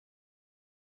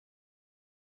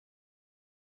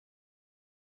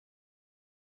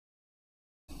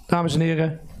Dames en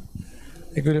heren,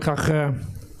 ik wil u graag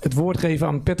het woord geven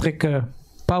aan Patrick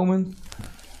Paumen.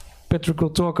 Patrick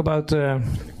will talk about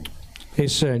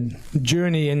his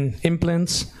journey in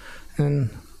implants, and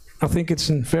I think it's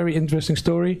a very interesting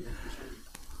story.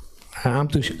 I'm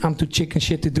too chicken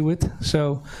shit to do it,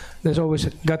 so there's always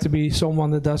got to be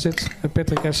someone that does it.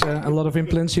 Patrick has a lot of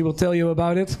implants. He will tell you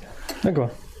about it. Dank u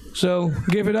wel. So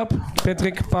give it up,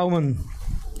 Patrick Paumen.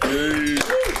 Hey.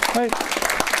 Hi.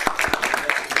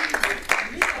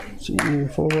 See you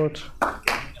forward.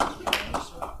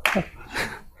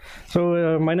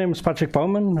 So my name is Patrick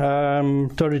Paumen. I'm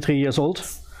 33 years old.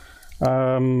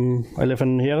 I live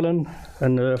in Heerlen,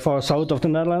 in the far south of the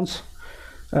Netherlands.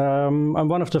 I'm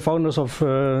one of the founders of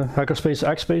Hackerspace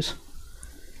Xspace.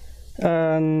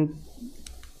 And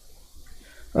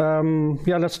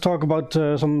yeah, let's talk about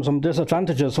some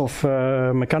disadvantages of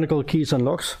mechanical keys and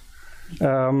locks.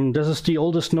 This is the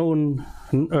oldest known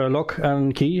lock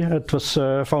and key. It was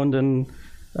found in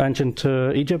ancient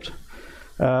Egypt.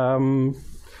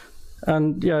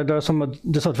 And yeah, there are some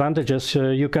disadvantages.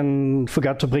 You can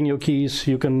forget to bring your keys.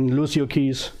 You can lose your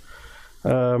keys.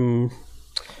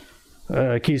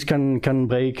 Keys can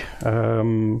break.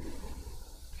 And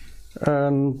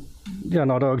yeah,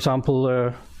 another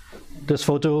example. This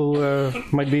photo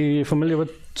might be familiar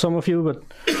with some of you, but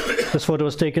this photo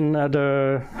was taken at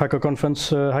a hacker conference,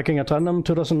 Hacking at Random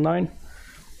 2009,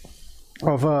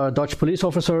 of a Dutch police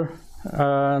officer.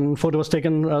 And photo was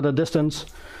taken at a distance.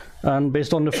 And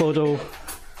based on the photo,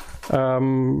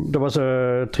 there was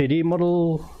a 3D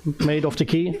model made of the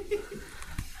key,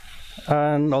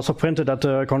 and also printed at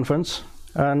the conference.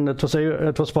 And it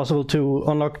was possible to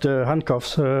unlock the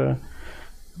handcuffs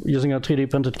using a 3D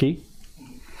printed key.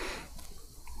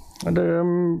 And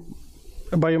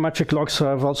biometric locks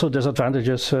have also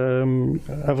disadvantages.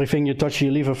 Everything you touch,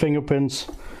 you leave a fingerprints,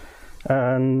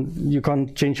 and you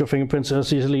can't change your fingerprints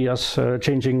as easily as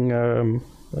changing,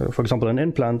 for example, an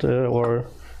implant or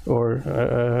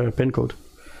a PIN code.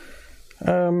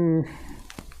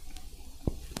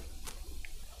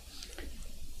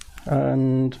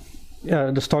 And yeah,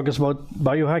 this talk is about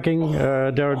biohacking.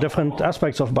 There are different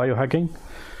aspects of biohacking.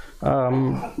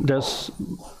 There's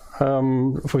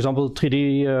for example,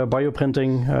 3D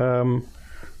bioprinting.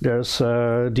 There's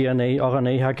DNA,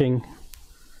 RNA hacking.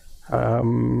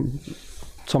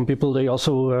 Some people, they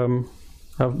also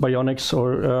have bionics,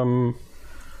 or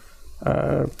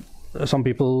some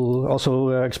people also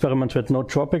experiment with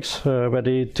nootropics, where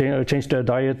they change their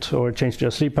diet or change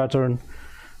their sleep pattern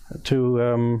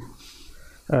to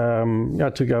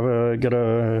get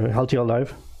a healthier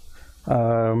life.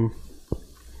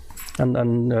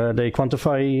 And they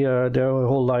quantify their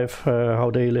whole life, how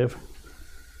they live.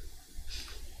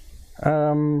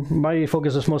 My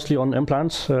focus is mostly on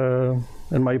implants. In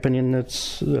my opinion,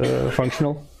 it's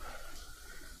functional.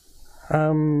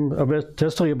 A bit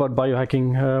history about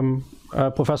biohacking.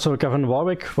 Professor Kevin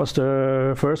Warwick was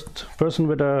the first person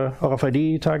with a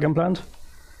RFID tag implant.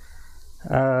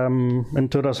 In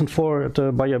 2004 at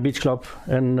the Bahia Beach Club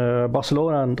in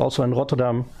Barcelona and also in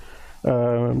Rotterdam,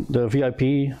 the VIP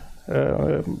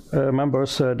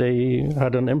members, they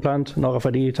had an implant, an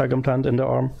RFID tag implant in their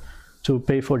arm to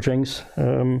pay for drinks.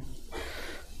 And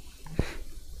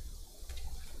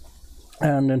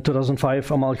in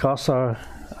 2005, Amal Grasa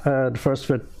had first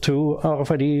with 2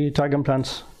 RFID tag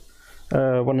implants,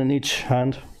 one in each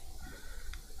hand.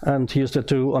 And he used it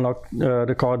to unlock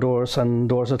the car doors and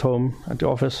doors at home, at the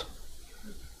office.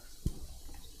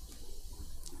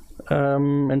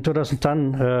 In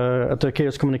 2010, at the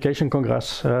Chaos Communication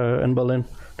Congress in Berlin,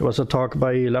 there was a talk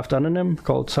by Left Anonym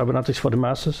called Cybernetics for the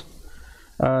Masses.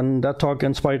 And that talk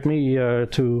inspired me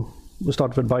to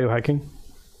start with biohacking.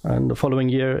 And the following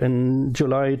year, in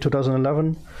July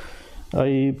 2011,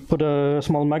 I put a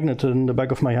small magnet in the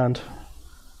back of my hand.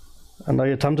 And I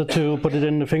attempted to put it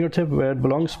in the fingertip where it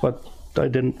belongs, but I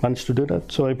didn't manage to do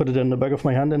that. So I put it in the back of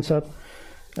my hand instead.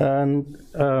 And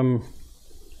 1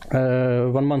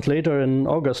 month later, in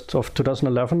August of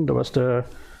 2011, there was the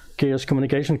Chaos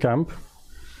Communication Camp.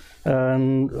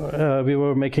 And we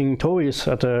were making toys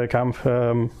at the camp.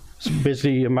 It's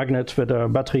basically a magnet with a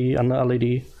battery and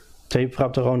LED tape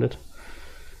wrapped around it.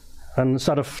 And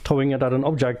instead of throwing it at an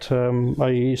object,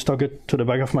 I stuck it to the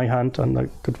back of my hand, and I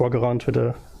could walk around with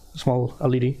a small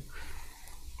LED.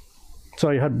 So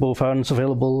I had both hands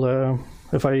available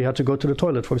if I had to go to the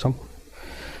toilet, for example.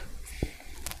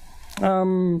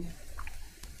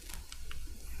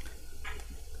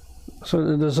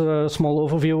 So there's a small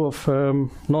overview of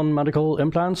non-medical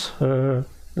implants.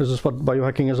 This is what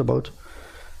biohacking is about.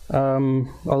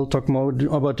 I'll talk more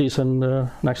about these in the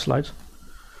next slide.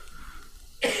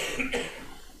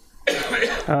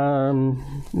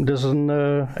 This is an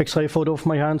X-ray photo of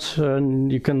my hands, and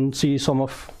you can see some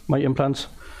of my implants.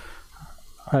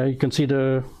 You can see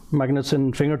the magnets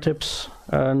in fingertips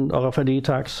and RFID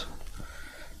tags.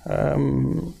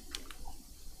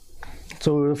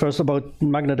 So first about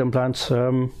magnet implants.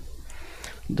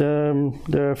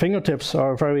 The fingertips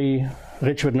are very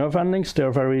rich with nerve endings.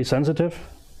 They're very sensitive.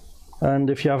 And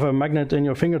if you have a magnet in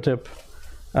your fingertip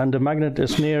and the magnet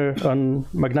is near a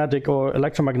magnetic or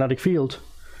electromagnetic field,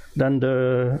 then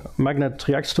the magnet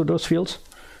reacts to those fields.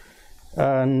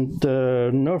 And the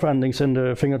nerve endings in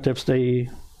the fingertips, they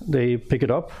pick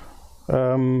it up.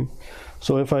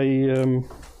 So if I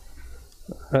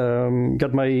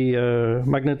get my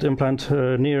magnet implant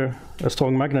near a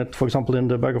strong magnet, for example in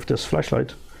the back of this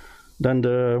flashlight, then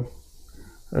the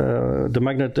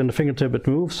magnet in the fingertip, it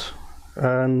moves,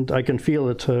 and I can feel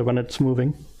it when it's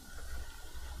moving.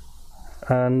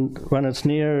 And when it's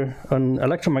near an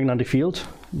electromagnetic field,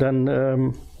 then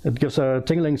it gives a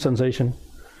tingling sensation.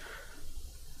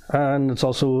 And it's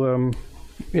also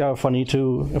funny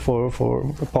for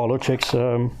parlor chicks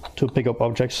to pick up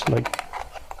objects like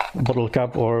a bottle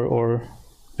cap or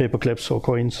paper clips or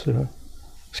coins,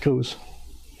 screws.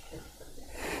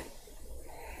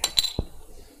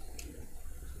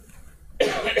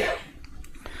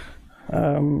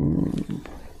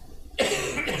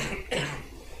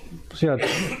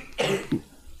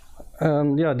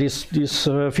 These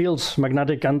fields,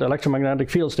 magnetic and electromagnetic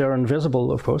fields, they're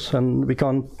invisible, of course, and we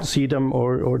can't see them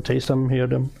or taste them, hear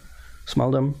them,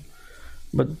 smell them.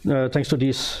 But thanks to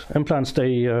these implants,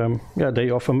 they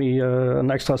offer me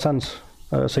an extra sense,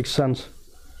 sixth sense.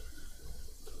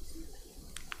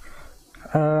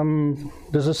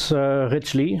 This is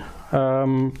Rich Lee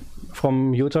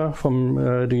from Utah, from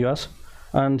the US.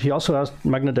 And he also has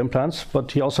magnet implants,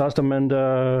 but he also has them in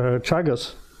the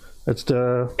tragus. It's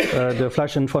the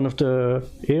flash in front of the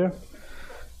ear.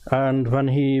 And when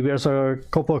he wears a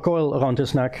copper coil around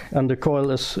his neck, and the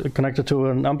coil is connected to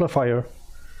an amplifier,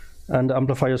 and the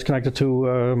amplifier is connected to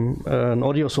an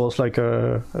audio source like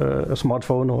a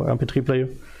smartphone or MP3 player,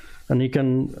 and he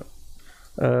can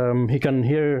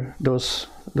hear those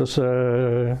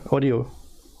audio.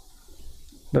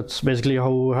 That's basically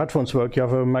how headphones work. You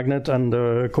have a magnet and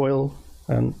a coil,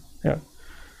 and yeah.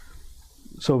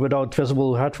 So without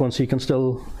visible headphones, he can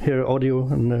still hear audio,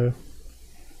 and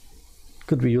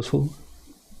could be useful.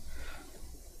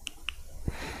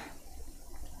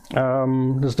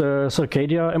 This is the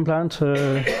Circadia implant.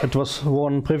 It was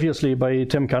worn previously by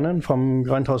Tim Cannon from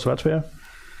Grindhouse Redware,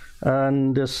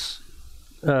 and this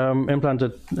implant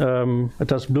it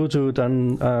has Bluetooth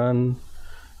and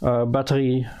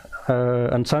battery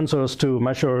and sensors to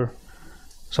measure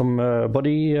some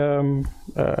body,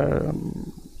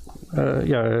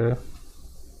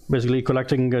 basically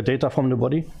collecting data from the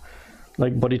body,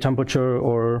 like body temperature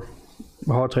or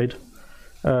heart rate.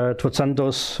 It would send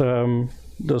those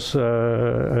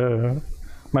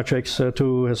metrics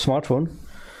to his smartphone.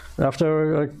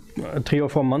 After 3 or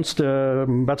 4 months, the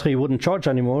battery wouldn't charge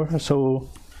anymore, so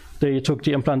they took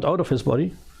the implant out of his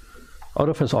body, out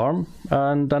of his arm,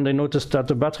 and then they noticed that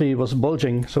the battery was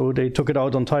bulging, so they took it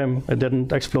out on time. It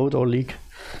didn't explode or leak.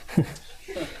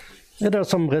 Yeah, there are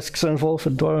some risks involved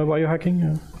with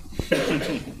biohacking.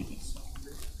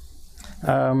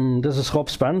 This is Rob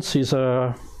Spence. He's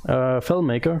a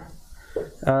filmmaker,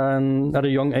 and at a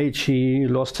young age he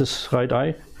lost his right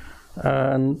eye,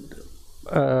 and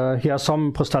he has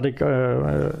some prosthetic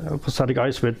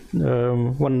eyes, with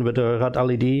one with a red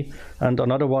LED and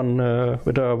another one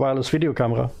with a wireless video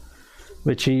camera,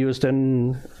 which he used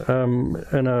in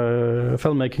a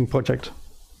filmmaking project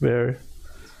where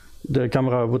the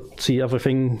camera would see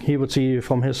everything he would see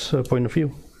from his point of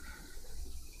view.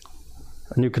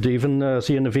 And you could even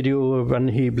see in the video when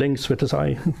he blinks with his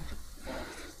eye.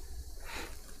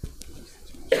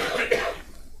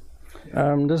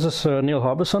 This is Neil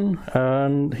Harbison,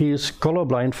 and he is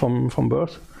colorblind from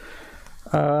birth.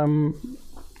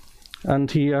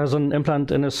 And he has an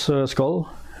implant in his skull,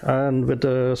 and with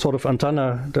a sort of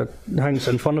antenna that hangs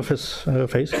in front of his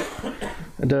face.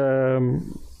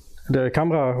 The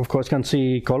camera, of course, can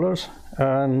see colors,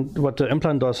 and what the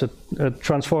implant does, it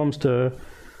transforms the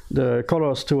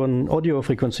colors to an audio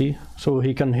frequency, so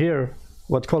he can hear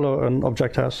what color an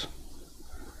object has.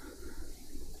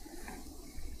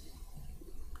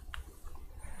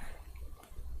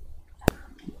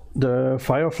 The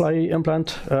Firefly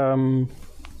implant,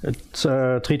 it's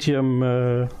a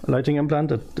tritium lighting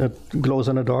implant. It glows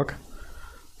in the dark,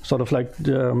 sort of like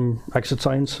the exit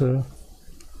signs.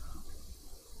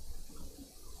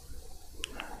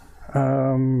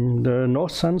 The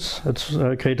North Sense, it's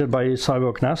created by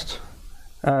Cyborg Nest,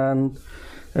 and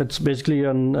It's basically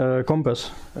a compass.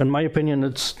 In my opinion,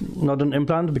 it's not an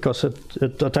implant because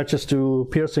it attaches to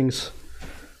piercings,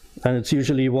 and it's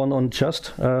usually one on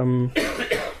chest.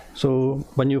 So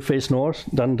when you face north,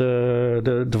 then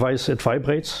the device, it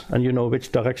vibrates, and you know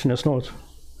which direction is north.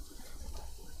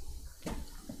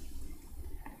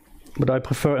 But I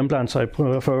prefer implants. I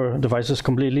prefer devices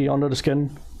completely under the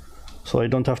skin, so I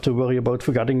don't have to worry about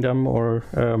forgetting them or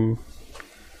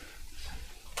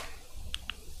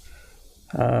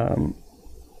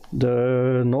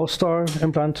the North Star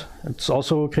implant. It's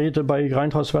also created by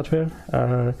Grindhouse Wetware.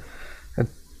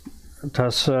 It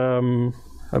has,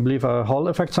 I believe, a Hall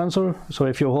effect sensor. So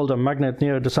if you hold a magnet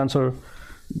near the sensor,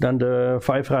 then the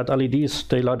 5 red LEDs,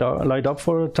 they light up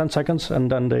for 10 seconds and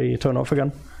then they turn off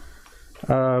again.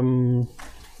 And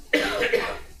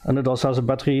it also has a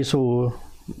battery, so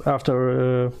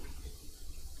after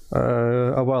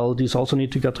a while these also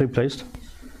need to get replaced.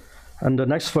 And the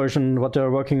next version, what they're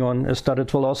working on, is that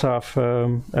it will also have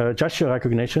gesture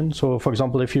recognition. So for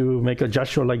example, if you make a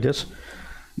gesture like this,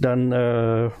 then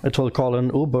it will call an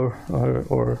Uber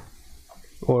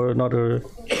or another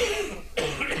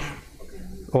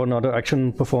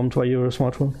action performed by your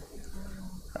smartphone.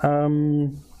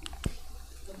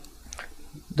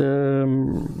 The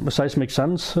Seismic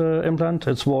Sense implant,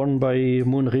 it's worn by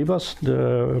Moon Rivas,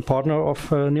 the partner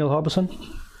of Neil Harbison.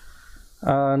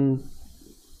 And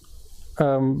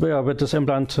with this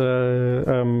implant,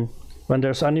 when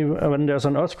there's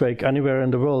an earthquake anywhere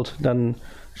in the world, then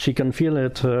she can feel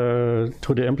it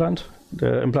through the implant.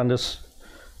 The implant is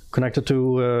connected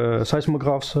to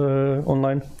seismographs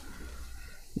online,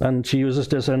 and she uses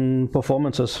this in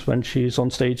performances when she's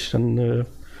on stage. And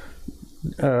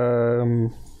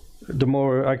the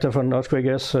more active an earthquake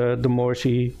is, the more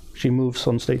she moves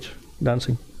on stage,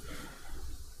 dancing.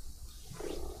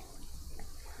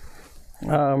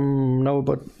 Now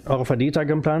about RFID tag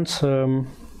implants.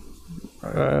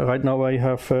 Right now I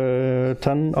have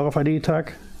 10 RFID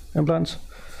tag implants.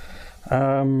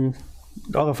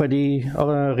 RFID,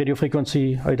 radio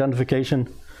frequency identification.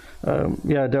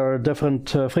 There are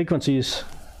different frequencies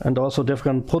and also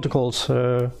different protocols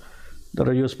that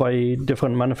are used by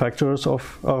different manufacturers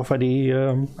of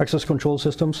RFID access control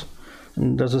systems.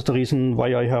 And this is the reason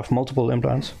why I have multiple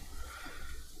implants.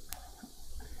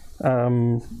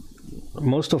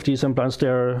 Most of these implants,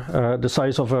 they're the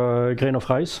size of a grain of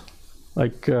rice,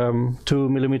 like 2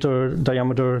 millimeter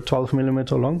diameter, 12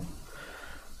 millimeter long.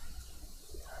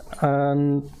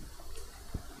 And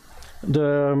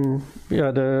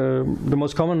the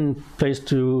most common place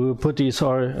to put these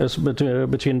is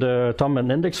between the thumb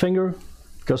and index finger,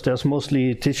 because there's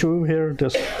mostly tissue here.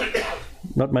 There's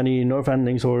not many nerve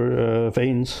endings or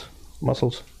veins,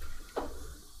 muscles.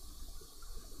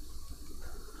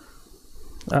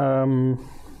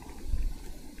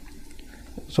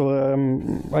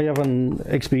 I have an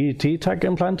XBT tag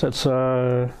implant. It's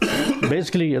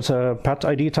basically it's a PET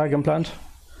ID tag implant,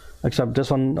 except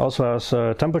this one also has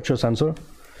a temperature sensor.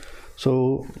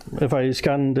 So if I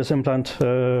scan this implant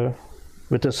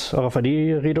with this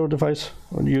RFID reader device,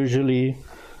 usually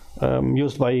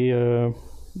used by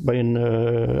an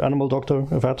animal doctor,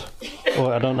 a vet,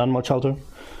 or at an animal shelter,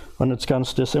 when it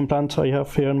scans this implant I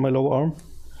have here in my lower arm,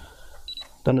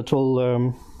 then it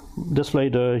will display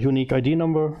the unique ID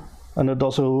number, and it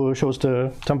also shows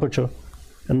the temperature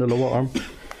in the lower arm.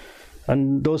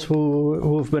 And those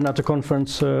who've been at the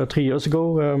conference 3 years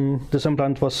ago, this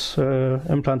implant was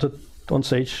implanted on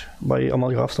stage by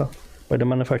Amal Grafstad, by the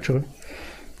manufacturer.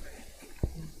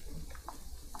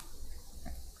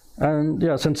 And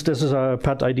yeah, since this is a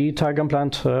PET ID tag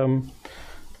implant,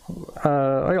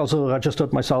 I also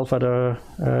registered myself at a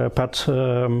PET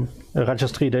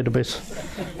registry database.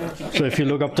 So if you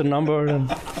look up the number,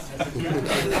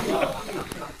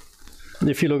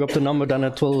 then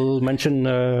it will mention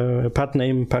pet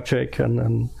name Patrick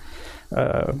and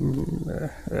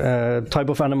type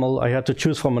of animal. I had to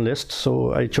choose from a list,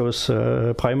 so I chose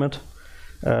primate.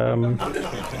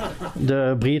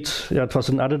 The breed, it was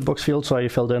an added box field, so I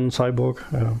filled in cyborg.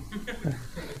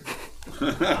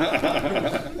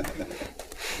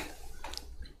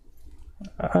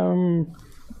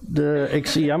 The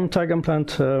XEM tag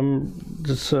implant,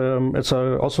 it's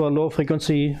also a low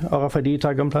frequency RFID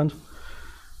tag implant,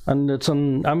 and it's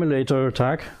an emulator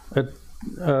tag. It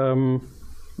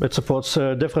supports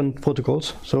different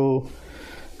protocols. So,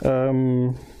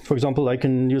 for example, I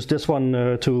can use this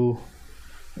one to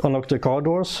unlock the car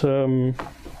doors, and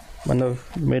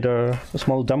I've made a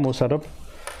small demo setup.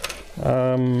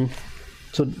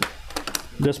 So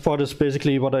this part is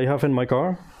basically what I have in my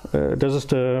car. This is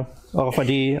the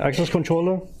RFID access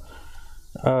controller,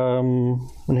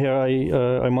 And here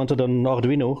I mounted an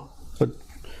Arduino, but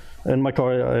in my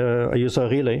car I use a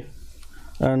relay.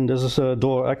 And this is a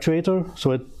door actuator,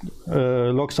 so it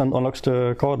locks and unlocks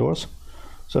the car doors.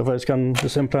 So if I scan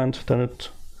this implant, then it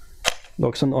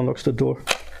locks and unlocks the door.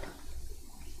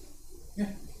 Yeah.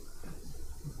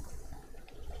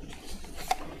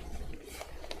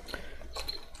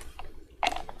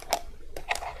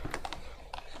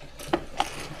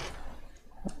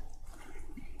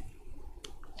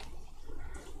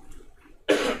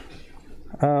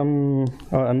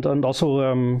 And also,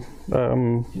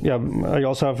 yeah, I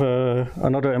also have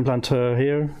another implant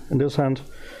here in this hand.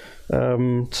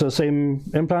 It's the same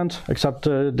implant except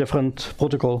a different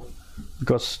protocol,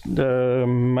 because the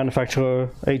manufacturer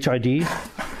HID,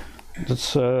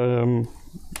 that's yeah,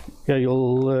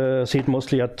 you'll see it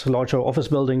mostly at larger office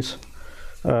buildings.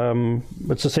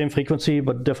 It's the same frequency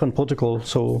but different protocol,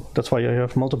 so that's why I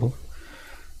have multiple.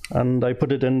 And I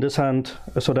put it in this hand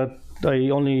so that I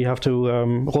only have to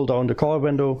roll down the car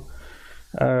window,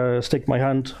 stick my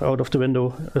hand out of the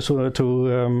window so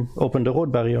to open the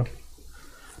road barrier.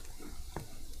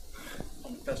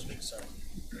 On the passenger side?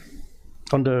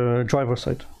 On the driver's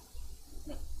side.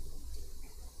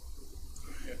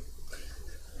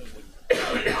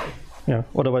 Yeah,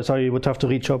 otherwise I would have to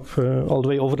reach up all the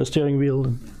way over the steering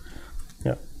wheel.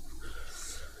 Yeah.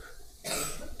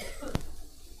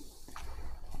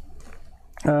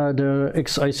 The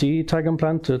XIC tag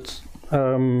implant, it's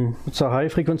a high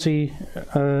frequency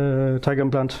tag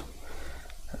implant,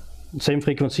 same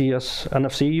frequency as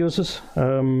NFC uses.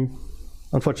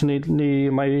 Unfortunately,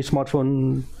 my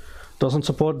smartphone doesn't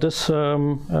support this,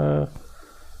 the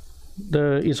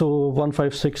ISO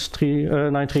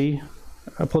 15693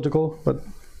 protocol, but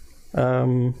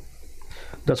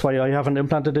that's why I haven't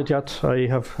implanted it yet. I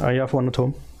have one at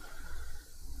home.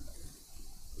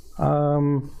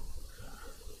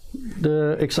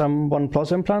 The XM1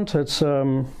 Plus implant, it's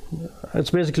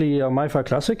basically a MiFi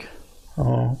Classic.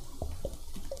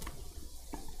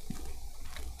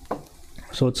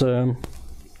 So it's a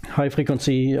high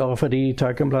frequency RFID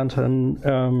tag implant,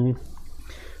 and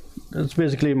it's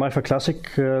basically MiFi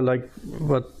Classic, like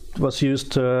what was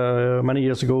used many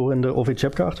years ago in the OV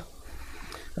chip card.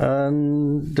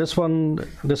 And this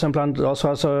implant also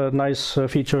has a nice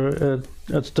feature.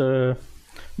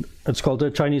 It's called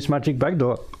the Chinese Magic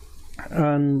Backdoor.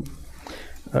 And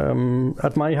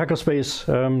at my hackerspace,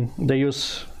 they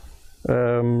use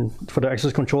for the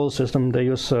access control system, they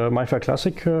use MiFi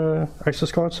Classic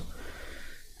access cards.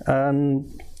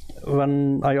 And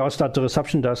when I asked at the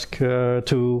reception desk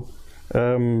to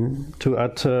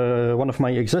add one of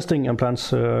my existing implants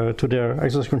to their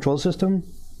access control system,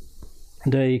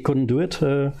 they couldn't do it.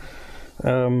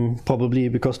 Probably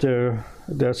because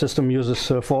their system uses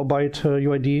 4-byte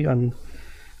UID, and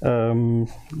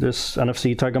this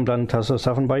NFC tag implant has a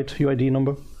 7-byte UID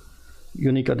number,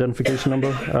 unique identification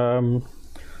number.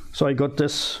 So I got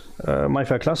this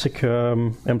MiFi Classic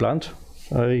implant.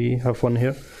 I have one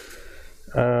here.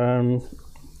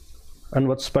 And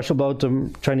what's special about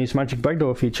the Chinese Magic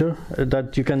Backdoor feature is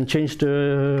that you can change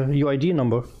the UID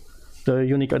number, the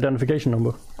unique identification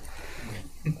number.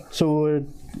 So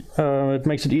it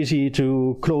makes it easy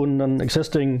to clone an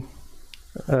existing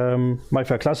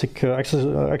MiFi Classic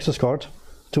access card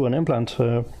to an implant.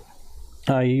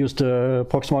 I used the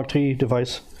Proxmark 3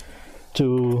 device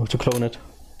to clone it,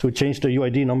 to change the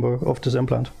UID number of this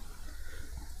implant.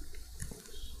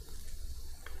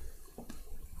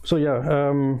 So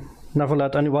yeah, never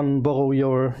let anyone borrow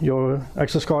your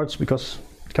access cards because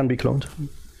it can be cloned.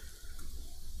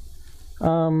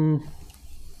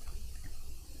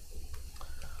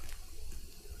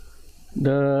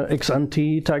 The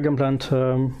XNT tag implant,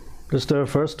 this is the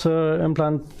first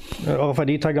implant,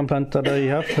 RFID tag implant that I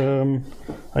have.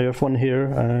 I have one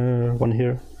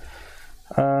here,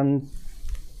 and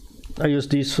I use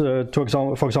these for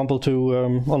example,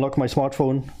 to unlock my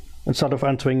smartphone instead of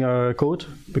entering a code,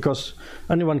 because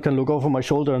anyone can look over my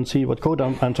shoulder and see what code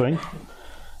I'm entering,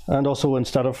 and also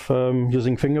instead of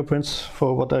using fingerprints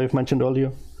for what I've mentioned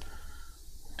earlier,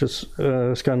 just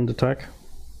scan the tag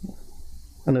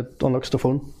and it unlocks the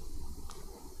phone.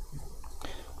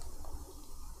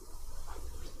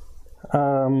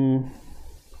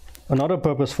 Another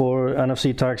purpose for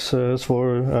NFC tags is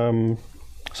for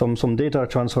some data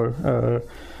transfer.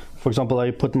 For example,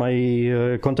 I put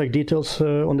my contact details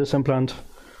on this implant.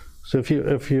 So if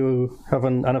you have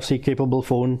an NFC capable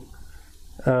phone,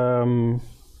 and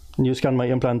you scan my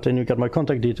implant, and you get my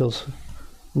contact details: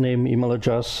 name, email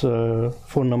address,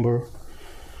 phone number.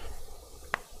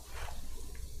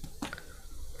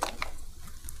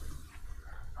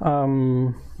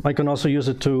 I can also use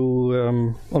it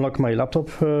to unlock my laptop,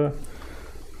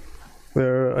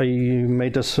 where I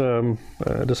made this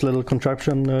this little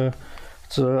contraption.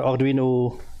 It's an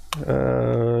Arduino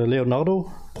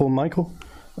Leonardo Pro Micro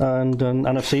and an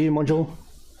NFC module,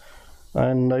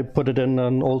 and I put it in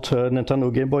an old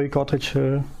Nintendo Game Boy cartridge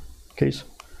case.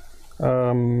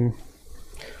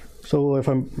 So if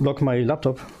I lock my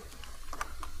laptop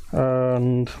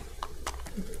and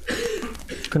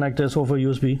connect this over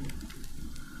USB,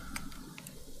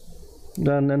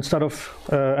 then instead of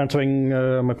entering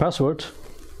my password,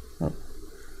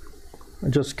 I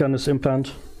just scan this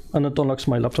implant and it unlocks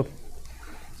my laptop.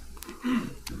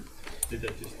 Did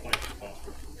that just type the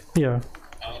password? Yeah.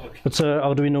 Oh, okay. It's an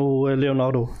Arduino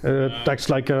Leonardo. It acts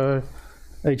like a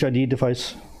HID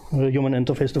device, a human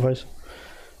interface device.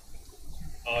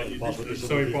 So your password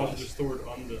is stored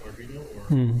on the Arduino? Or?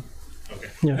 Okay.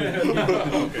 Yeah.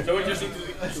 Okay. So we just need to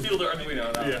steal the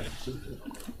Arduino now? Yeah.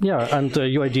 Yeah, and the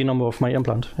UID number of my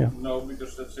implant. Yeah. No,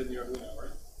 because that's in the Arduino,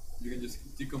 right? You can just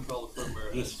decontrol the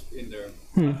firmware that's in there.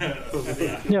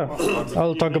 Yeah,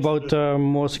 I'll talk about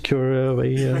more secure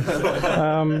way.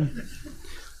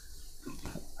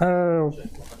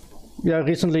 Yeah,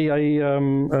 recently I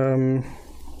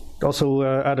also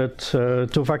added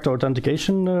two-factor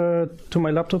authentication to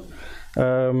my laptop,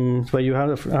 where you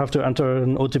have to enter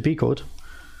an OTP code,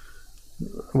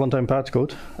 one-time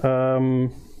passcode,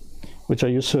 which I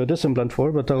use this implant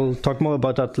for, but I'll talk more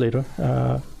about that later.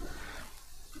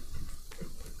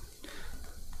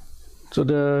 So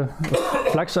the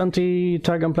Flex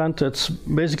anti-tag implant, it's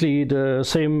basically the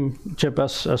same chip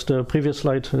as the previous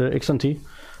slide, the XNT,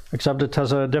 except it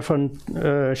has a different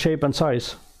shape and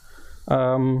size.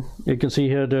 You can see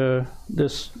here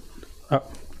this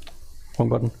wrong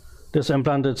button. This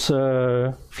implant is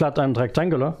flat and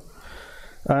rectangular,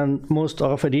 and most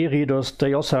RFID readers,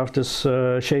 they also have this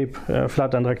shape,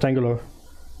 flat and rectangular.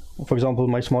 For example,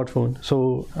 my smartphone.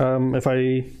 So if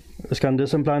I scan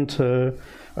this implant,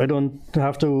 I don't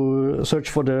have to search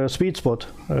for the sweet spot,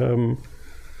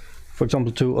 for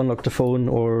example, to unlock the phone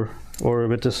or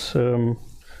with this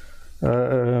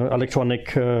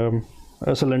electronic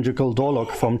cylindrical door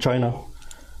lock from China.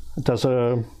 It has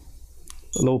a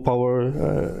low power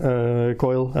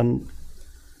coil, and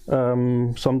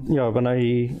when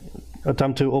I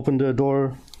attempt to open the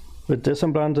door with this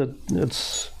implant,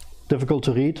 it's difficult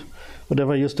to read. But if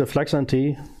I use the Flex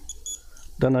NT,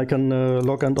 then I can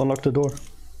lock and unlock the door.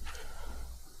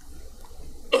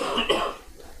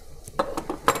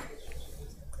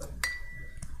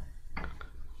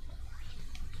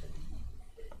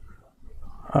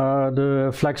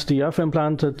 The Flex DF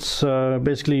implant, it's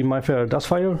basically MyFair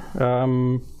DashFire.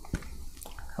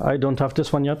 I don't have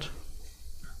this one yet.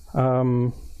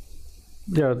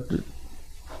 Yeah,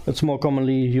 it's more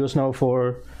commonly used now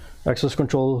for access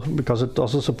control because it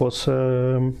also supports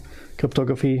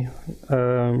cryptography.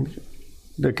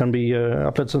 There can be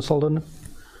applets installed in it.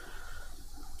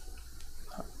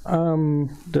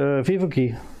 The Vivo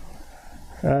key.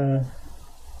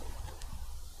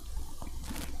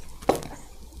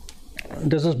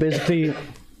 This is basically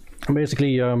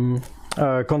a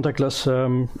contactless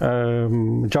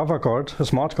Java card, a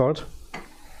smart card.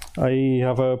 I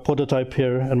have a prototype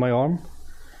here in my arm,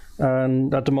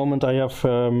 and at the moment I have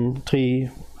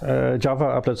 3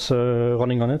 Java applets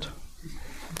running on it.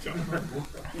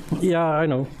 Yeah, I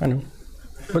know.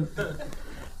 But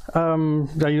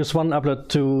I use one applet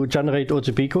to generate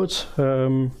OTP codes.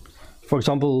 For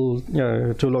example,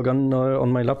 to log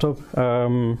on my laptop.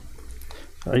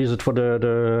 I use it for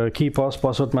the key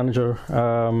password manager,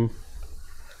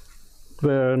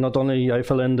 where not only I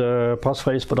fill in the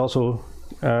passphrase, but also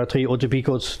 3 OTP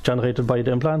codes generated by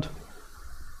the implant.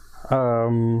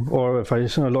 Or if I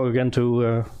log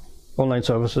into online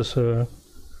services.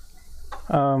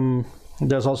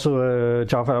 There's also a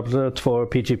Java applet for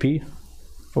PGP,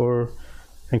 for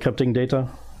encrypting data,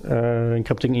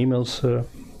 encrypting emails,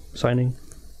 signing.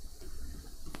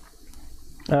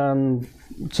 And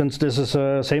since this is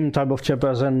the same type of chip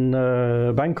as in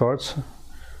bank cards,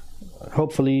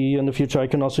 hopefully in the future I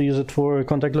can also use it for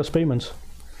contactless payments.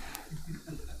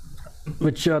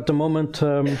 Which at the moment,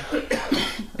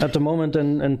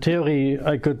 in theory,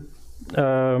 I could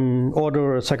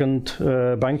order a second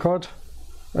bank card,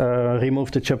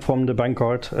 remove the chip from the bank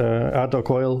card, add a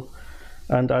coil,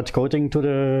 and add coating to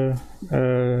the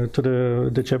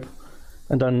chip,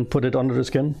 and then put it under the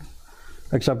skin.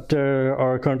 Except there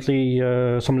are currently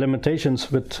some limitations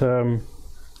with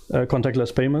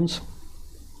contactless payments.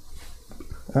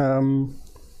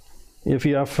 If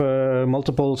you have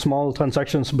multiple small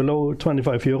transactions below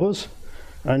 25 euros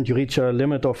and you reach a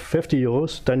limit of 50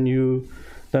 euros, then you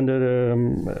then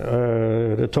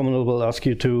the terminal will ask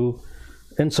you to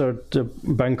insert the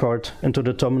bank card into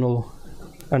the terminal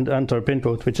and enter a PIN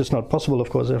code, which is not possible, of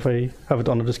course, if I have it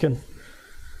under the skin.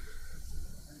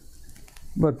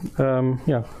 But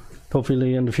yeah,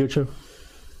 hopefully in the future.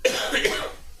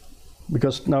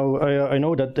 Because now I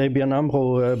know that ABN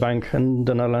AMRO Bank in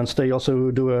the Netherlands, they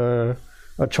also do a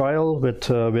trial with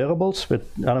wearables,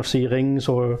 with NFC rings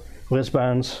or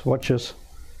wristbands, watches.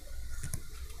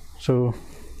 So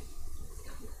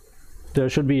there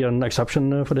should be an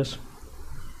exception for this.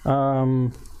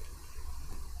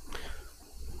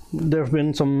 There have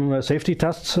been some safety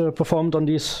tests performed on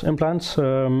these implants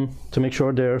to make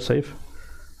sure they're safe.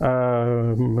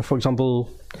 For example,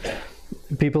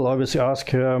 people always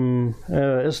ask,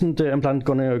 isn't the implant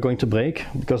going to break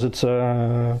because it's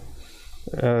a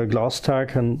glass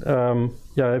tag? And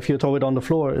yeah, if you throw it on the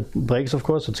floor, it breaks, of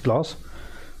course, it's glass.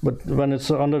 But when it's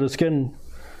under the skin,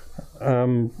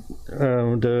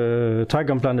 the tag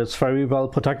implant is very well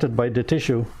protected by the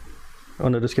tissue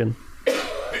under the skin.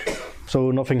 So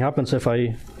nothing happens if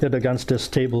I hit against this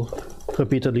table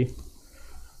repeatedly.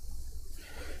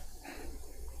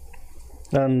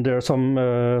 And there are some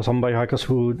biohackers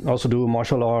who also do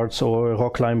martial arts or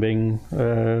rock climbing,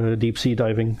 deep sea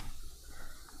diving.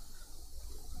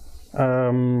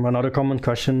 Another common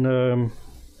question,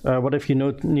 what if you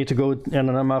need to go in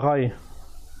an MRI?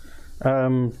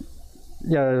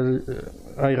 Yeah,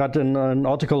 I read in an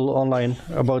article online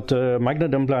about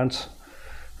magnet implants,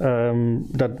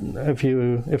 that if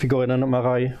you go in an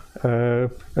MRI,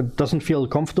 it doesn't feel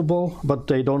comfortable, but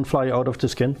they don't fly out of the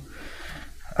skin.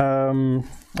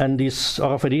 And these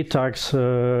RFID tags,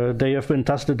 they have been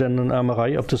tested in an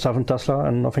MRI up to 7 Tesla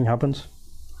and nothing happens.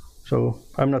 So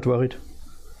I'm not worried.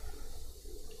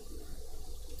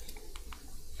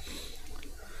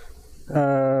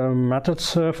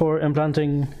 Methods for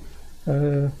implanting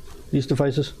these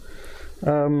devices.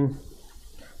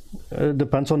 It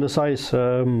depends on the size.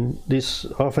 These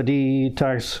RFID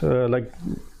tags, like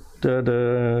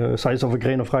the size of a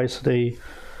grain of rice, they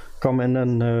come in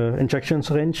an injection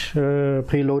syringe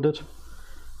preloaded,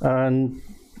 and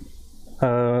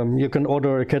you can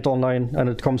order a kit online, and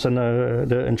it comes in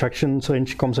the injection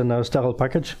syringe comes in a sterile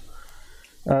package,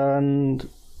 and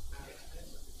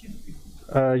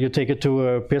you take it to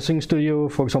a piercing studio,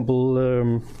 for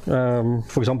example,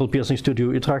 Piercing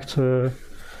Studio Utrecht.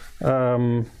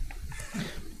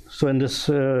 So in this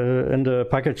in the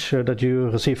package that you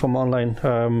receive from online,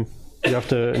 you have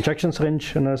the injection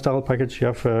syringe in a sterile package, you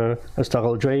have a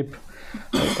sterile drape,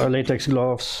 latex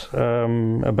gloves,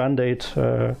 a band-aid,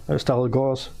 a sterile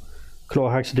gauze,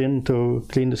 chlorhexidine to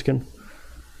clean the skin.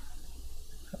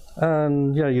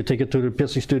 And yeah, you take it to the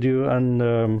piercing studio,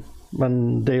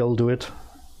 and they'll do it.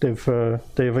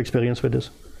 They have experience with this.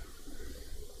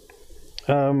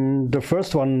 The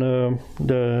first one,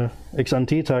 the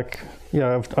XNT tag,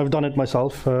 yeah, I've done it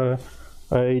myself.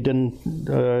 I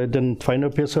didn't find a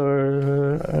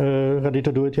piercer ready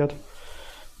to do it yet,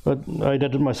 but I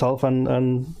did it myself,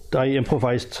 and I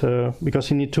improvised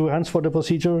because you need 2 hands for the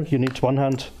procedure. You need 1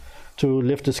 hand to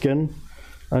lift the skin,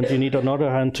 and you need another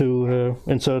hand to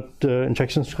insert the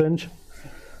injection syringe.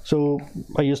 So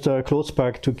I used a clothes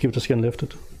peg to keep the skin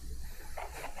lifted.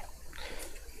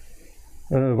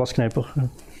 Wasknijper.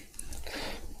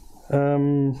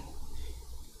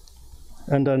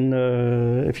 And then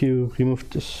if you remove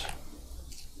this,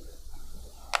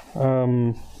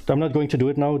 I'm not going to do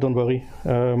it now, don't worry.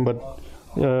 But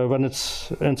when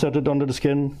it's inserted under the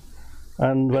skin,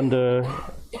 and when the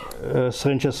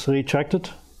syringe is retracted,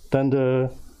 then the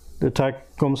tag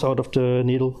comes out of the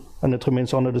needle and it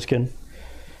remains under the skin.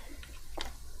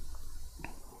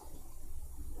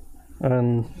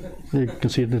 And you can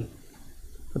see it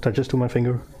attaches to my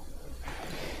finger.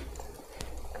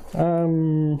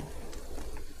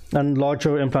 And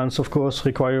larger implants, of course,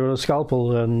 require a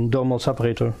scalpel and dermal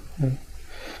separator. Yeah.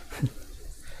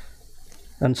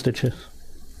 And stitches.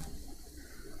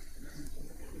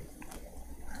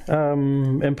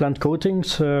 Implant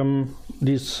coatings.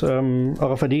 These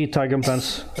RFID tag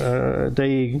implants,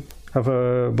 they have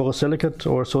a borosilicate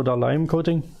or soda lime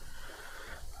coating.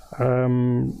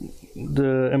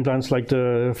 The implants like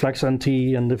the Flex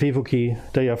NT and the Vivo Key,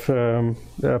 they have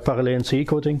Parallel C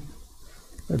coating.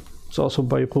 It's also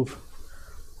bioproof.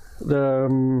 The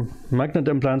magnet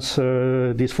implants,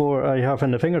 these 4 I have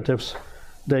in the fingertips,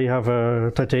 they have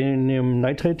a titanium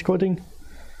nitrate coating.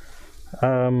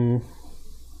 The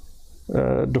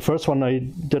first one I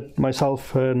did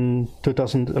myself in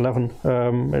 2011.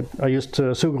 I used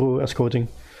Sugru as coating.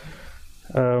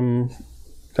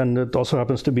 And it also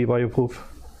happens to be bioproof.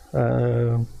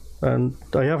 And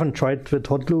I haven't tried with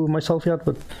hot glue myself yet,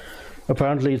 but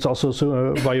apparently it's also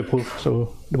bioproof,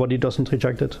 so the body doesn't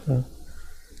reject it.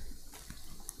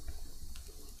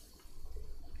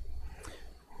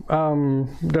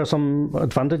 There are some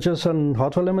advantages and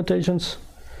hardware limitations.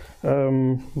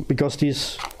 Because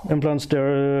these implants,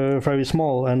 they're very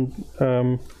small, and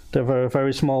they have a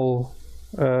very small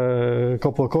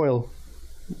copper coil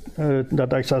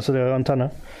that acts as their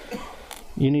antenna.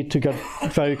 You need to get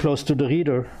very close to the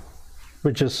reader,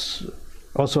 which is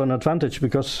also an advantage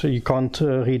because you can't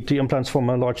read the implants from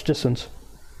a large distance.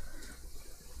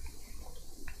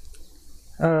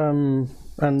 And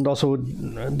also,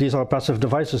 these are passive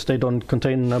devices. They don't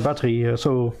contain a battery,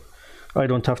 so I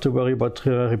don't have to worry about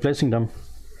replacing them.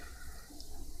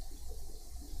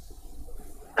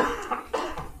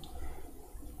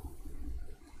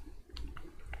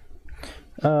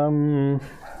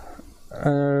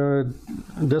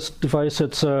 This device,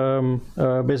 it's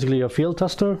basically a field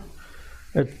tester.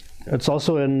 It's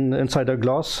also inside a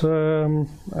glass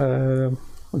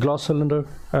cylinder,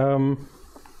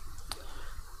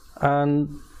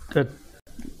 and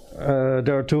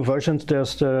there are two versions.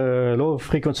 There's the low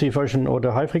frequency version or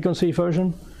the high frequency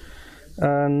version.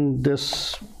 And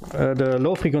this, the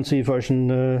low frequency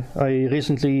version, I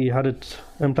recently had it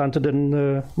implanted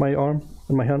in my arm,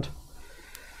 in my hand.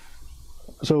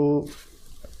 So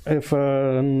if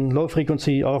a low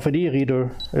frequency RFID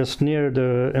reader is near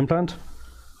the implant,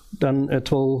 then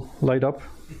it will light up.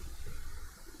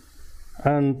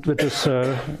 And with this,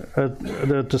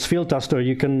 this field tester,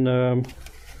 you can,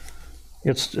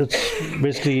 it's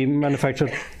basically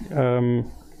manufactured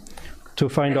to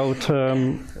find out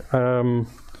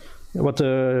what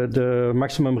the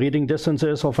maximum reading distance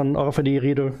is of an RFID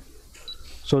reader.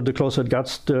 So the closer it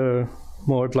gets, the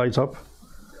more it lights up.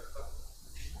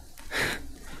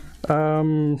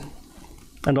 And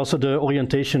also the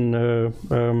orientation,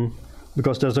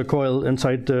 because there's a coil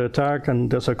inside the tag and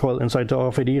there's a coil inside the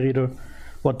RFID reader,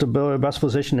 what the best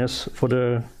position is for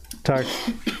the tag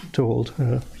to hold,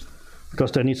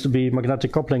 because there needs to be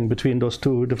magnetic coupling between those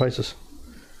two devices.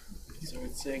 So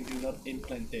it's saying do not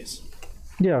implant this.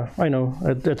 Yeah, I know,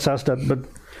 it says that, but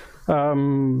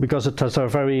because it has a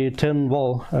very thin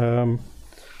wall,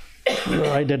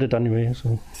 I did it anyway.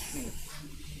 So.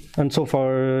 And so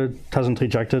far it hasn't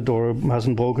rejected or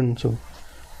hasn't broken, so.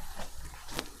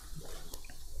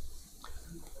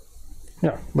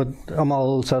 Yeah, but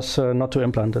Amal says not to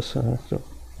implant this, so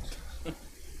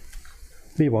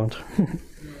we won't.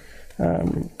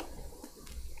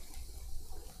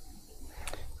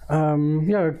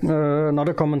 Yeah,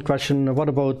 another common question, what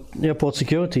about airport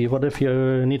security? What if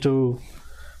you need to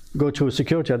go to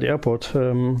security at the airport?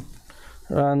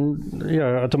 And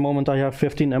yeah, at the moment I have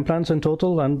 15 implants in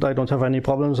total and I don't have any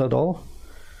problems at all.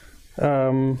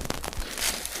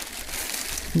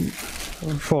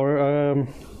 For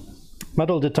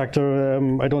metal detector,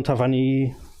 I don't have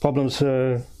any problems.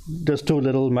 There's too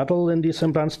little metal in these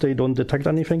implants, they don't detect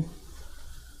anything.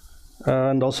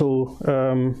 And also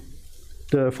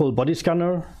the full body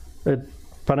scanner, it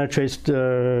penetrates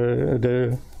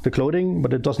the clothing,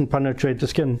 but it doesn't penetrate the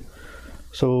skin.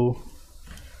 So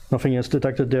nothing is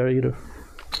detected there either.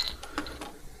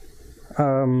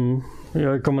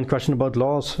 Yeah, a common question about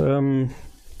laws.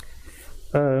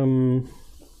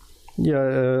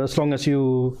 Yeah, as long as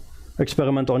you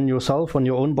experiment on yourself, on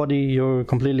your own body, you're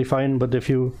completely fine. But if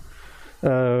you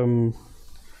put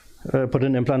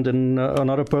an implant in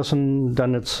another person,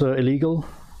 then it's illegal.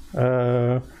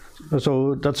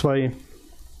 So that's why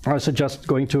I suggest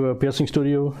going to a piercing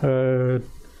studio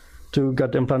to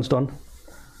get implants done.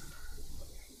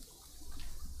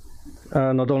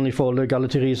 Not only for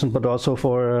legality reasons, but also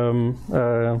for,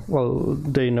 well,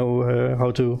 they know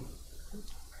how to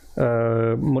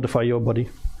modify your body.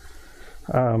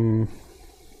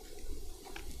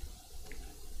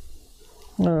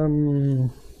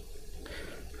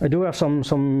 I do have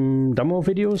some demo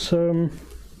videos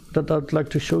that I'd like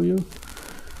to show you.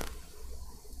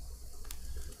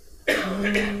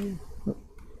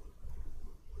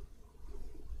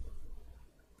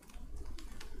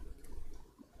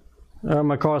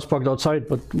 My car is parked outside,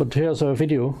 but here's a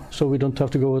video, so we don't have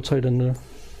to go outside in the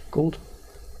cold.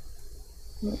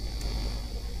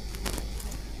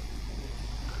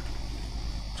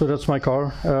 So that's my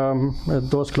car. The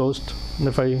door's closed, and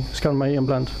if I scan my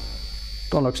implant,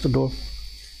 it unlocks the door.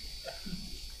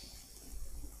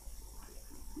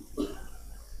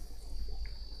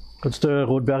 That's the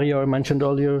road barrier I mentioned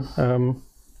earlier.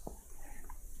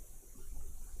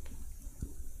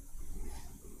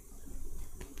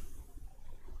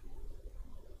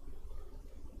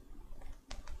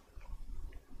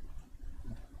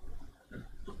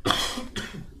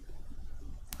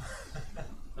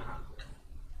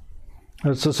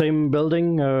 It's the same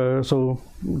building, so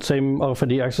same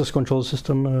RFID access control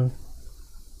system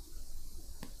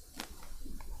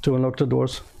to unlock the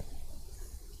doors.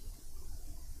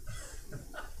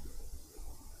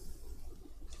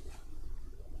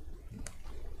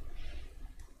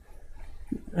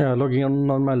 Yeah, logging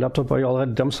on my laptop, I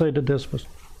already demonstrated this, but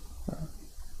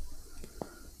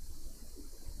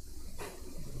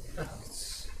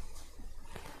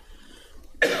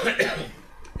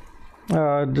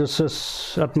this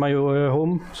is at my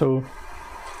home, so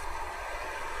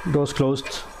doors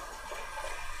closed.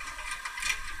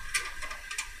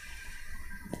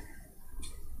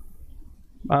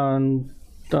 And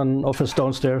an office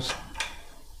downstairs.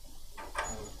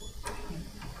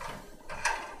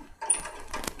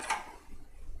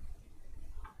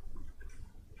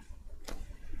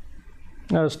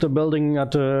 It's the building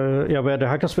at where the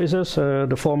hackerspace is,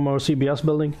 the former CBS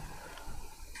building.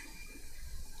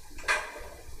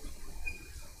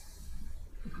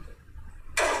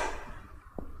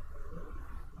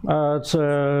 It's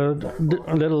a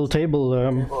little table.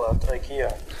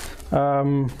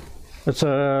 It's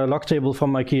a lock table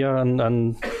from IKEA,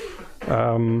 and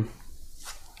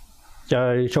yeah,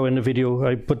 I show in the video.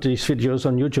 I put these videos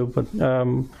on YouTube, but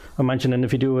I mentioned in the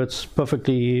video it's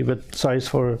perfectly with size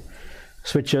for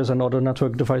switches and other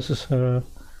network devices.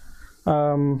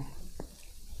 And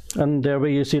there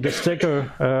where you see the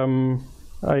sticker,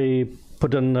 I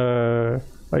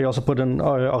also put an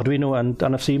Arduino and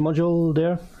NFC module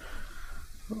there.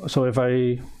 So if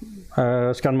I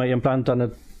scan my implant,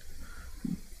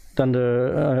 then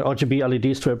the RGB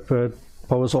LED strip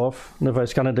powers off, and if I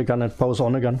scan it again, it powers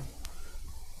on again,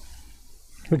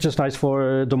 which is nice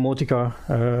for domotica,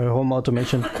 home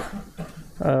automation.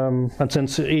 And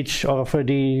since each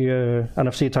RFID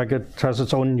NFC tag has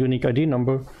its own unique ID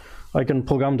number, I can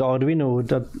program the Arduino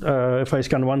that if I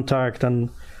scan one tag, then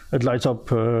it lights up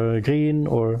green,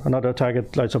 or another tag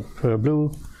it lights up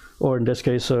blue, or in this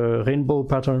case a rainbow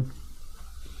pattern.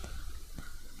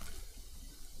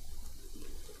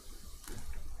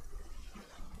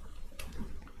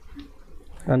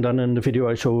 And then in the video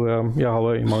I show how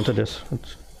I mounted this.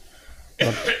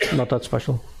 It's not that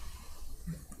special.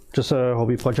 Just a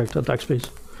hobby project at Backspace.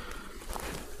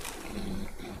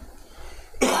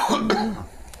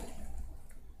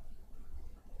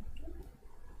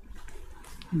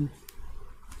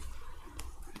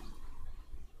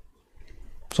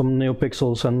 Some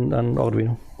NeoPixels and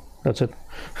Arduino. That's it.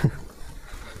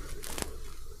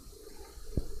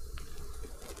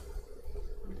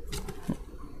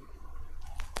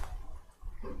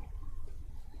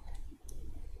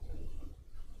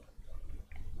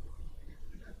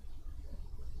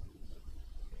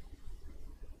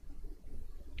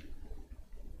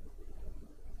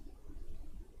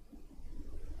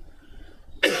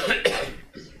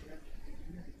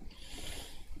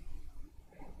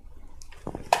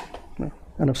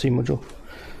 NFC module.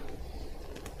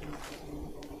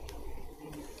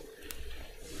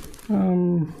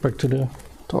 Back to the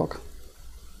talk.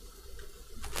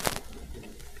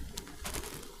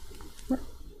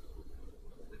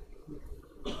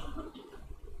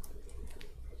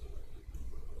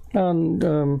 And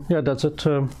yeah, that's it.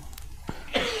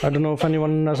 I don't know if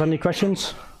anyone has any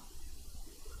questions.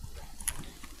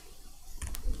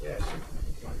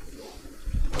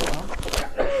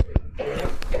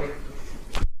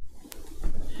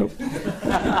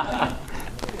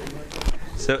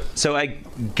 So I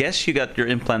guess you got your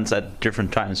implants at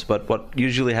different times, but what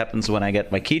usually happens when I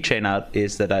get my keychain out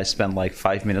is that I spend like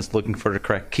 5 minutes looking for the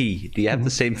correct key. Do you have the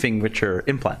same thing with your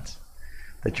implants?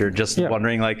 That you're just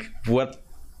wondering like, what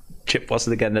chip was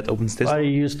it again that opens this? I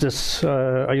use this.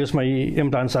 I use my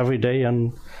implants every day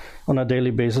and on a daily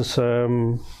basis.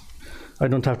 I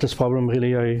don't have this problem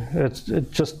really.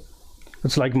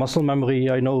 It's like muscle memory.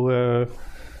 I know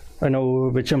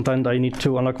which implant I need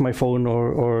to unlock my phone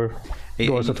or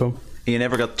doors at home. You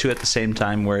never got two at the same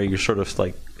time where you sort of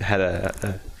like had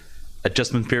a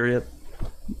adjustment period?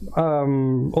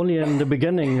 Only in the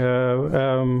beginning,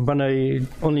 when I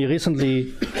only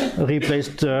recently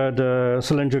replaced the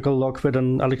cylindrical lock with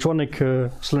an electronic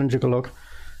cylindrical lock.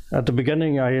 At the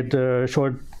beginning I had a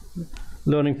short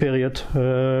learning period,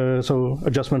 so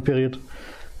adjustment period.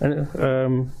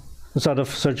 Instead of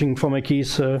searching for my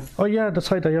keys, oh yeah, that's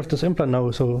right, I have this implant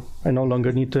now, so I no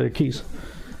longer need the keys.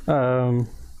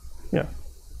 Yeah,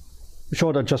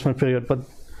 short adjustment period, but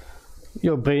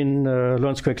your brain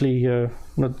learns quickly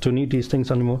not to need these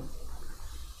things anymore.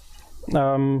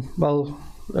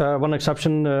 One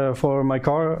exception for my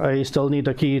car, I still need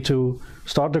a key to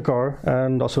start the car,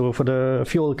 and also for the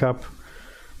fuel cap.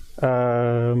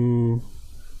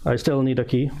 I still need a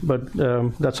key, but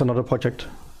that's another project.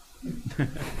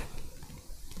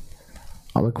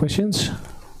 Other questions?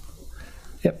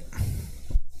 Yep.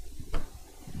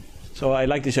 So I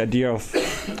like this idea of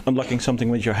unlocking something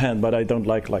with your hand, but I don't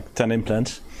like 10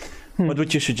 implants. What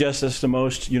would you suggest as the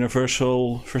most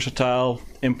universal, versatile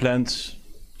implant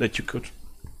that you could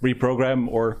reprogram,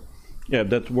 or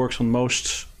that works on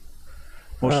most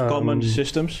common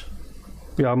systems?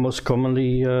 Yeah, most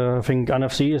commonly, I think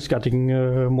NFC is getting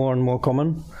more and more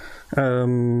common.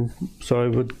 So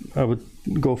I would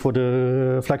go for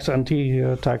the Flex NT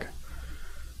tag.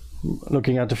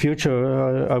 Looking at the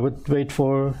future, I would wait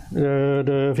for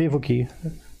the Vivo key.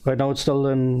 Right now, it's still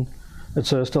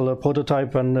a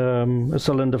prototype and it's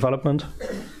still in development.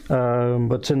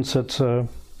 But since it's it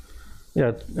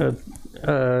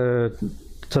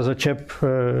has a chip,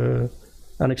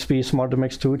 NXP Smart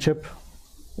MX2 chip,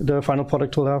 the final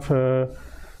product will have a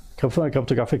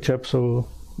cryptographic chip. So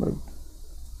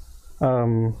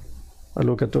I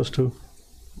look at those two.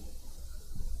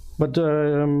 But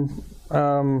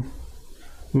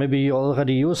maybe you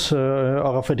already use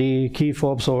RFID key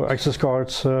fobs or access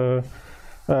cards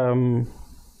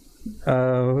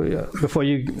before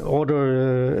you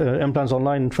order implants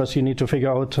online. First, you need to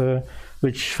figure out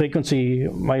which frequency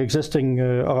my existing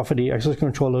RFID access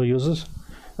controller uses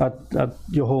at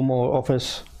your home or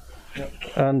office,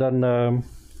 and then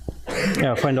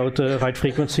find out the right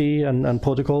frequency and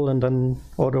protocol, and then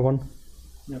order one.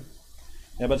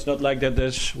 Yeah, but it's not like that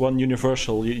there's one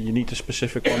universal. You need a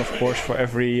specific one, of course, for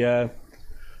every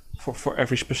for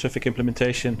every specific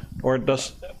implementation. Or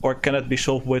can it be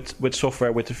solved with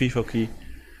software, with the Vivo key?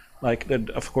 Like,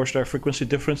 of course, there are frequency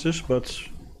differences, but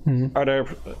are there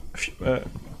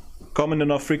common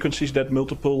enough frequencies that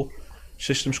multiple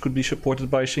systems could be supported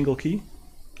by a single key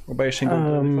or by a single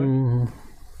device?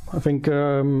 I think,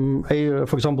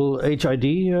 for example, HID,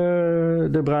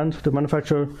 the brand, the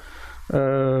manufacturer,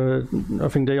 I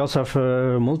think they also have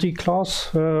multi-class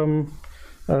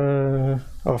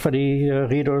RFID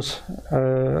readers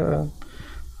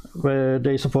where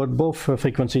they support both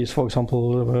frequencies, for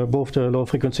example, both the low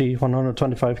frequency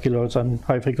 125 kilohertz and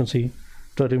high frequency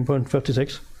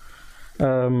 13.56.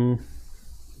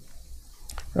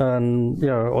 And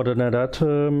other than that,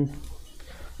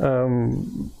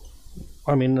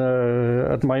 I mean,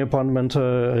 at my apartment,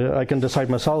 I can decide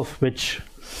myself which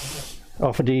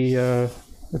of the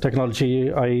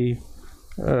technology I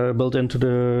built into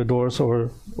the doors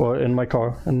or in my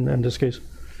car in this case.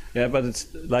 Yeah, but it's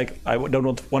like I don't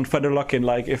want one feather lock in.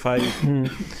 Like if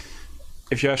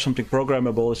you have something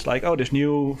programmable, it's like, oh, this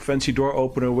new fancy door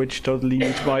opener which totally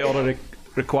meets my other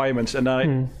requirements, and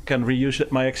I can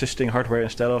reuse my existing hardware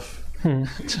instead of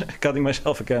cutting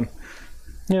myself again.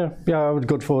 Yeah, I would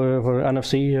go for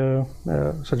NFC,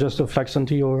 suggest a Flex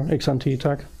NT or XNT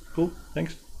tag. Cool,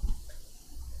 thanks.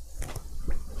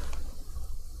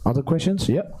 Other questions?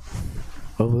 Yeah.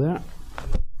 Over there.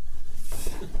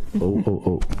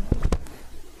 Oh.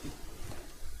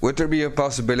 Would there be a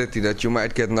possibility that you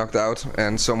might get knocked out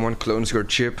and someone clones your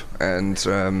chip and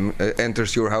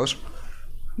enters your house?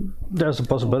 There's a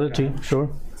possibility, sure.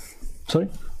 Sorry?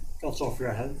 That's off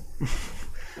your head.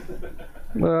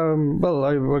 Well,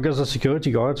 I guess a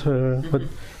security guard, but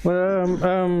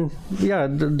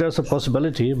there's a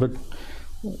possibility. But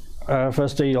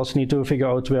first, they also need to figure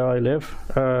out where I live,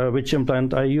 which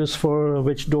implant I use for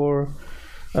which door,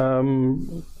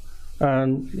 and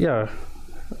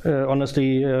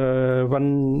honestly,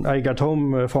 when I get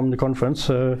home from the conference,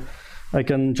 I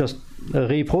can just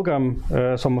reprogram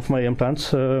some of my implants.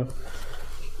 For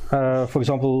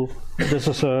example, this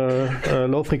is a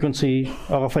low-frequency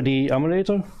RFID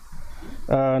emulator,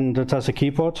 and it has a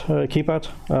keypad.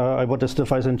 I bought this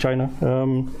device in China.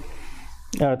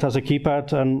 It has a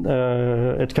keypad, and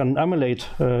it can emulate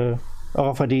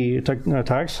RFID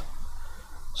tags.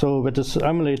 So with this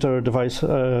emulator device,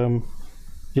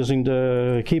 using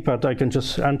the keypad, I can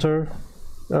just enter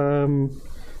a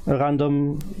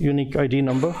random unique ID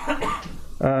number,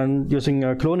 and using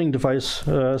a cloning device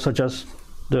such as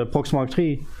the Proxmark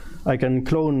 3, I can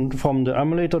clone from the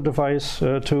emulator device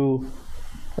to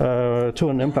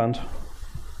an implant.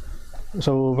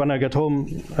 So when I get home,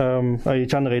 I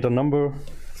generate a number,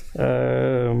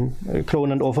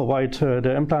 clone and overwrite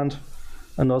the implant,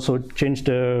 and also change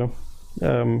the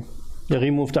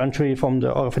removed entry from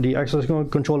the RFID access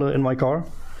controller in my car,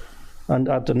 and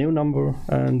add the new number.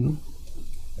 And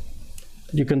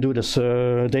you can do this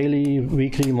daily,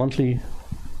 weekly, monthly.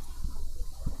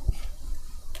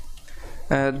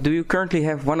 Do you currently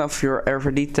have one of your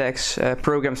RFID tags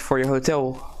programmed for your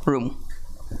hotel room?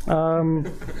 No,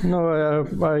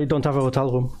 I don't have a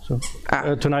hotel room, so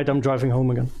tonight I'm driving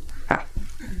home again.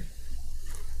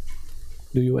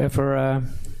 Do you ever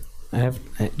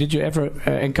did you ever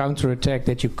encounter a tag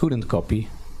that you couldn't copy?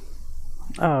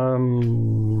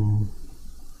 No.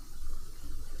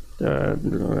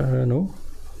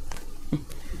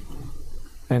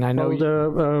 And I know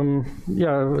the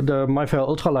MyFair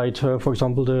Ultralight, for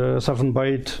example, the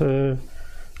 7-byte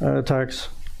tags,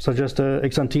 such as the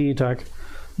XNT tag.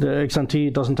 The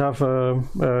XNT doesn't have a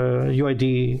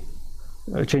UID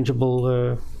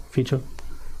changeable feature,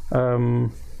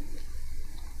 and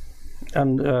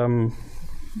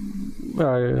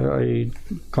I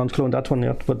can't clone that one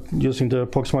yet. But using the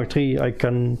Proxmark 3, I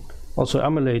can also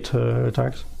emulate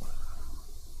tags,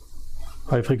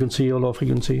 high frequency or low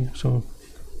frequency. So.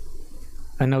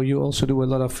 I know you also do a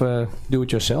lot of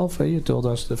do-it-yourself. You told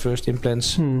us the first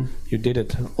implants you did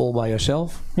it all by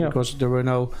yourself because there were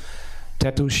no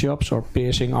tattoo shops or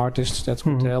piercing artists that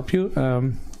could help you.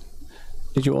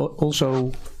 Did you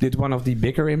also did one of the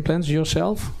bigger implants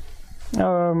yourself?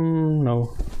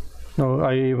 No.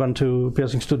 I went to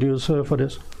piercing studios for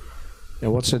this. Yeah,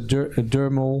 what's a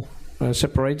dermal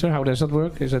separator? How does that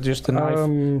work? Is that just a knife,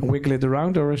 wiggle it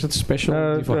around, or is it special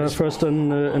device? First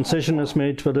an incision is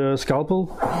made with a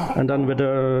scalpel, and then with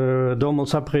a dermal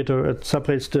separator it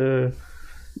separates the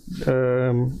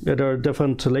there are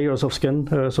different layers of skin,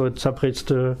 so it separates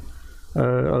a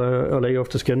layer of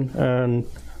the skin, and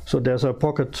so there's a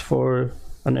pocket for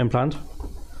an implant,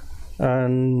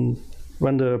 and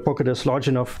when the pocket is large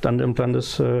enough, then the implant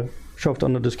is shoved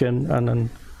under the skin, and then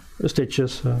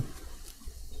stitches.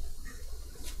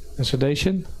 And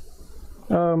sedation?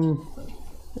 Well,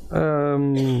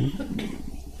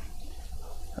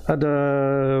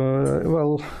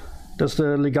 that's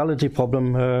the legality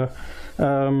problem.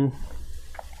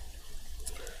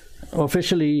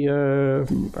 Officially,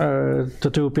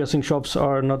 tattoo piercing shops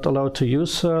are not allowed to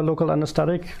use local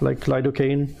anesthetic like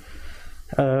lidocaine.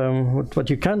 What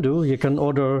you can do, you can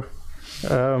order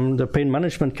the pain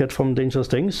management kit from Dangerous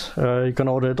Things. You can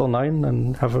order it online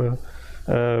and have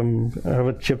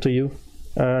it shipped to you,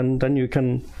 and then you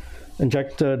can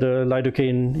inject the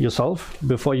lidocaine yourself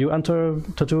before you enter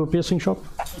tattoo piercing shop.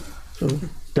 So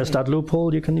there's that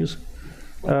loophole you can use,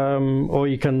 or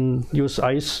you can use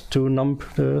ice to numb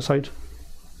the site,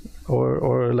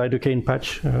 or a lidocaine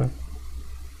patch.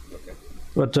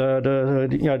 But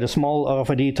the small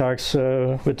RFID tags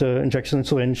with the injection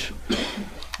syringe,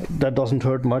 that doesn't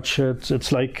hurt much.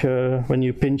 It's like when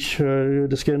you pinch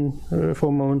the skin for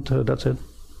a moment. That's it.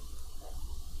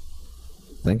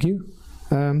 Thank you.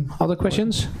 Other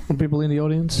questions from people in the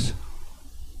audience?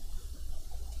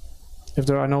 If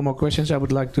there are no more questions, I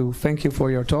would like to thank you for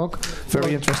your talk.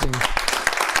 Very interesting.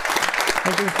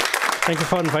 Thank you. Thank you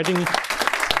for inviting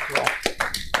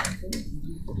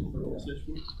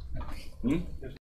me.